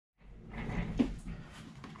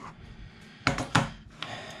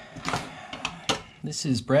This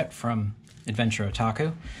is Brett from Adventure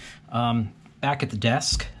Otaku. Back at the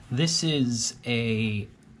desk. This is a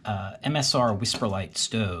MSR Whisperlite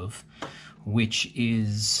stove, which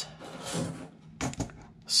is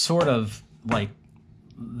sort of like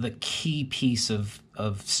the key piece of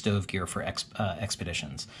stove gear for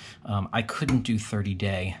expeditions. I couldn't do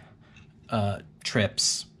 30-day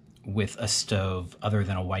trips with a stove other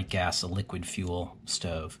than a white gas, a liquid fuel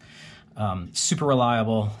stove. Super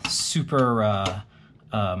reliable, super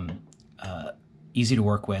easy to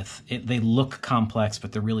work with. They look complex,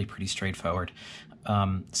 but they're really pretty straightforward.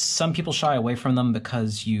 Some people shy away from them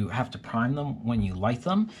because you have to prime them when you light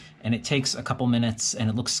them, and it takes a couple minutes, and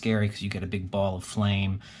it looks scary because you get a big ball of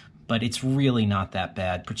flame, but it's really not that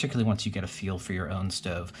bad, particularly once you get a feel for your own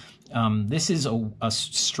stove. This is a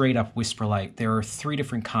straight-up Whisperlite. There are 3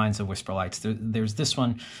 different kinds of Whisperlites. There's this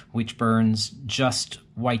one, which burns just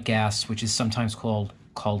white gas, which is sometimes called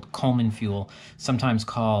Coleman fuel, sometimes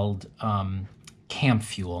called camp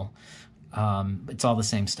fuel. It's all the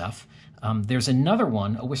same stuff. There's another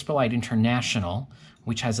one, a Whisperlite International,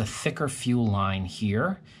 which has a thicker fuel line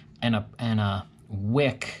here and a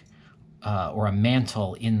wick or a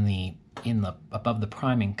mantle in the above the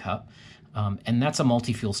priming cup, and that's a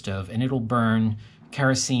multi-fuel stove, and it'll burn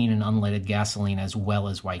kerosene and unleaded gasoline as well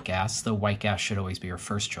as white gas. The white gas should always be your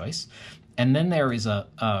first choice. And then there is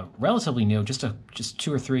a relatively new, just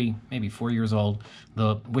 2 or 3, maybe 4 years old,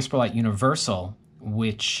 the Whisperlite Universal,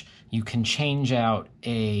 which you can change out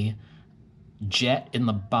a jet in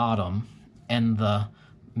the bottom and the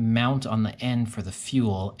mount on the end for the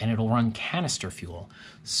fuel, and it'll run canister fuel.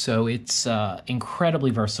 So it's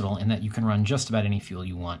incredibly versatile in that you can run just about any fuel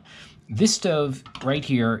you want. This stove right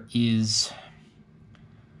here is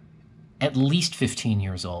at least 15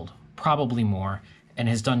 years old, probably more, and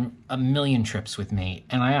has done a million trips with me,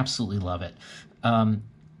 and I absolutely love it.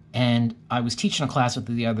 And I was teaching a class with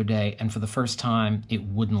it the other day, and for the first time, it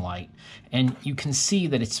wouldn't light. And you can see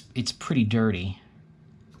that it's pretty dirty,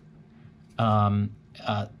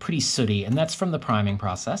 pretty sooty, and that's from the priming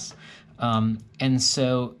process. And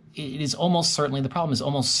so it is almost certainly, the problem is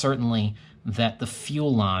almost certainly that the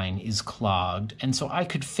fuel line is clogged. And so I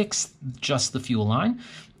could fix just the fuel line,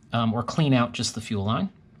 or clean out just the fuel line,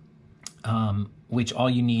 which all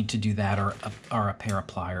you need to do that are a pair of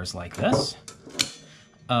pliers like this.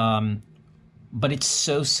 But it's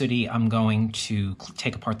so sooty, I'm going to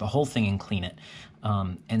take apart the whole thing and clean it.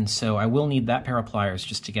 And so I will need that pair of pliers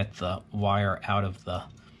just to get the wire out of the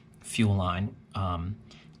fuel line. But I'm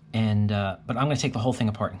going to take the whole thing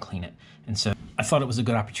apart and clean it. And so I thought it was a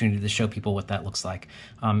good opportunity to show people what that looks like.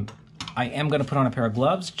 I am going to put on a pair of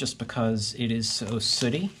gloves just because it is so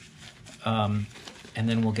sooty. And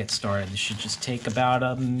then we'll get started. This should just take about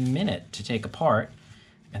a minute to take apart,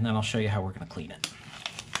 and then I'll show you how we're going to clean it.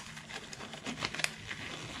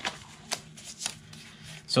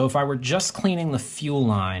 So if I were just cleaning the fuel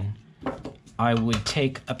line, I would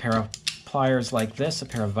take a pair of pliers like this, a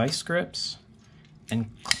pair of vice grips, and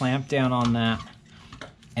clamp down on that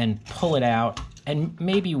and pull it out and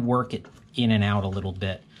maybe work it in and out a little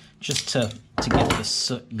bit just to get the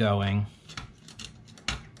soot going.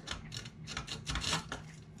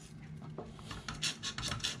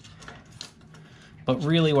 But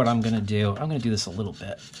really what I'm going to do, I'm going to do this a little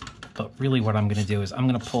bit, but really what I'm going to do is I'm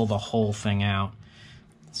going to pull the whole thing out.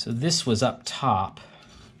 So this was up top,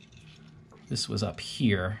 this was up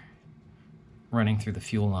here, running through the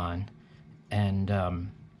fuel line, and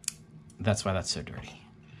that's why that's so dirty.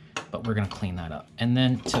 But we're going to clean that up. And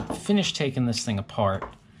then to finish taking this thing apart,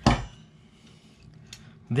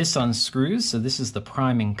 this unscrews, so this is the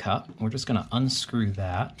priming cup. We're just going to unscrew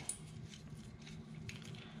that.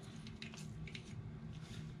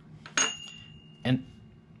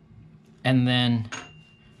 And then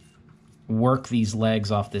work these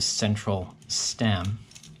legs off this central stem.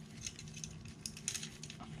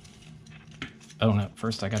 Oh no,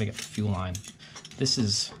 first I gotta get the fuel line. This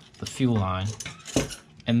is the fuel line,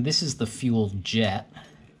 and this is the fuel jet.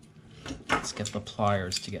 Let's get the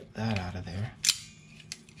pliers to get that out of there.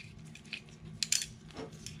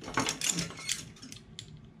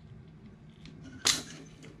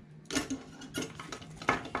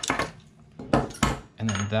 And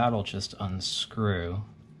then that'll just unscrew.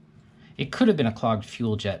 It could have been a clogged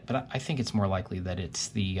fuel jet, but I think it's more likely that it's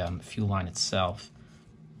the fuel line itself.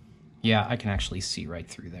 Yeah, I can actually see right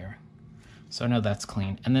through there. So I know that's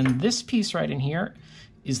clean. And then this piece right in here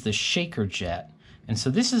is the shaker jet. And so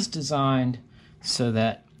this is designed so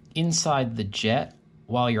that inside the jet,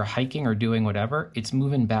 while you're hiking or doing whatever, it's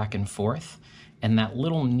moving back and forth. And that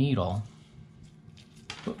little needle,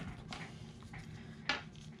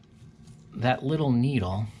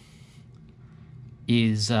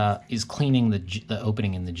 is cleaning the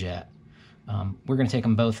opening in the jet. We're going to take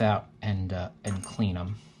them both out and clean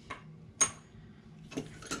them.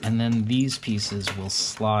 And then these pieces will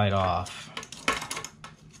slide off.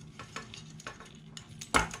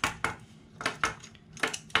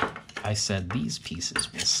 I said these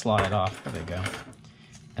pieces will slide off. There they go.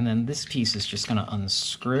 And then this piece is just going to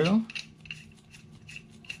unscrew.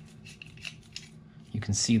 You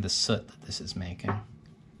can see the soot that this is making.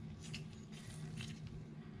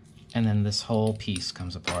 And then this whole piece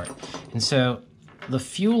comes apart. And so the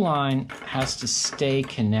fuel line has to stay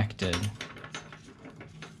connected.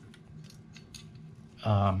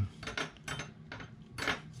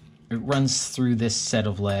 It runs through this set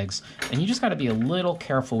of legs, and you just got to be a little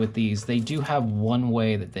careful with these. They do have one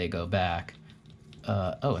way that they go back.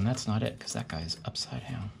 Oh, and that's not it, because that guy's upside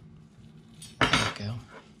down. There we go.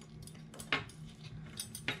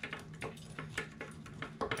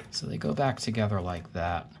 So they go back together like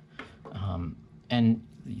that. And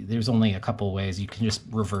there's only a couple ways. You can just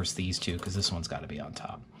reverse these two, because this one's got to be on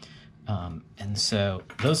top. And so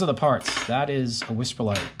those are the parts. That is a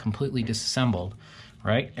Whisperlite completely disassembled,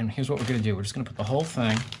 right? And here's what we're going to do. We're just going to put the whole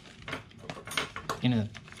thing in a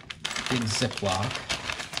big Ziploc.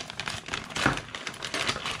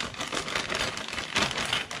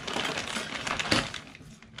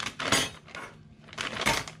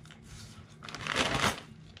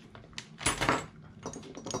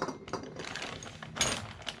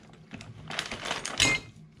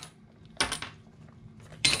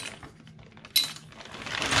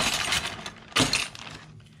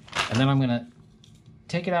 And then I'm going to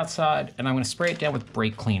take it outside and I'm going to spray it down with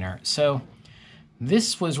brake cleaner. So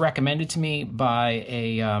this was recommended to me by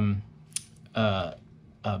a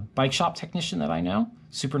bike shop technician that I know,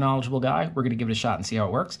 super knowledgeable guy. We're going to give it a shot and see how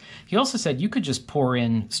it works. He also said you could just pour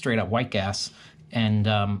in straight up white gas and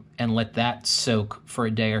let that soak for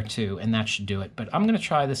a day or two, and that should do it. But I'm going to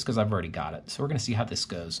try this because I've already got it. So we're going to see how this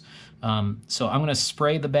goes. So I'm going to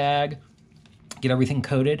spray the bag, get everything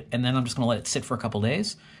coated, and then I'm just going to let it sit for a couple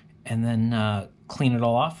days, and then clean it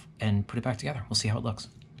all off and put it back together. We'll see how it looks.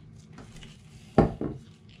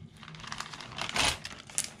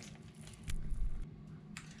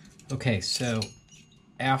 Okay, so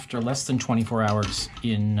after less than 24 hours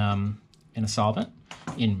in a solvent,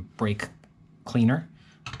 in brake cleaner,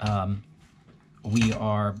 we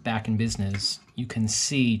are back in business. You can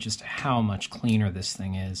see just how much cleaner this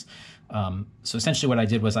thing is. So essentially what I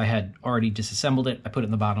did was I had already disassembled it. I put it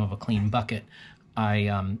in the bottom of a clean bucket.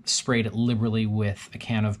 I sprayed it liberally with a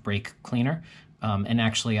can of brake cleaner, and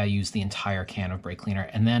actually I used the entire can of brake cleaner.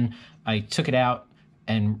 And then I took it out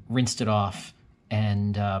and rinsed it off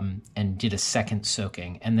and did a second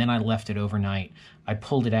soaking. And then I left it overnight. I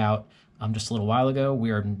pulled it out just a little while ago.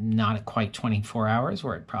 We are not at quite 24 hours.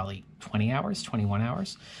 We're at probably 20 hours, 21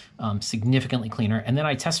 hours, significantly cleaner. And then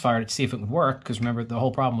I test fired it to see if it would work, because remember, the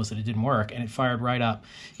whole problem was that it didn't work, and it fired right up.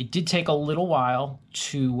 It did take a little while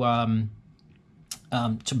to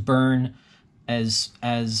burn as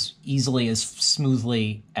easily, as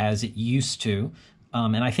smoothly as it used to.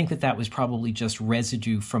 And I think that was probably just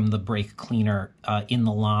residue from the brake cleaner in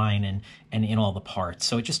the line and in all the parts.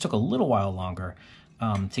 So it just took a little while longer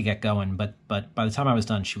to get going. But by the time I was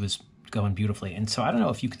done, she was going beautifully. And so I don't know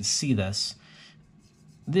if you can see this.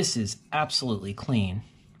 This is absolutely clean.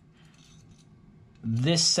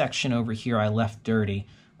 This section over here I left dirty.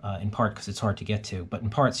 In part because it's hard to get to, but in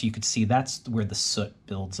part so you could see that's where the soot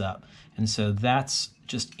builds up. And so that's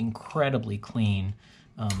just incredibly clean.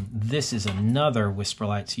 This is another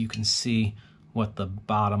Whisperlite, so you can see what the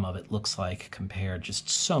bottom of it looks like compared, just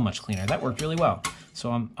so much cleaner. That worked really well.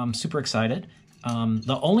 So I'm super excited.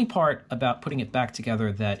 The only part about putting it back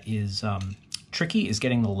together that is tricky is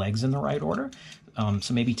getting the legs in the right order.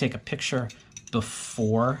 So maybe take a picture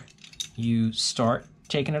before you start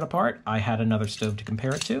taking it apart. I had another stove to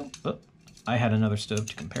compare it to.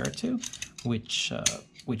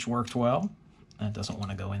 Which worked well. That doesn't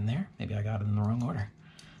want to go in there. Maybe I got it in the wrong order.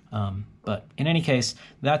 But in any case,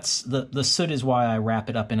 that's the soot is why I wrap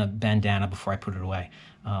it up in a bandana before I put it away.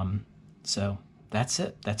 So that's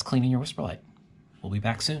it. That's cleaning your Whisperlite. We'll be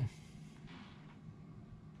back soon.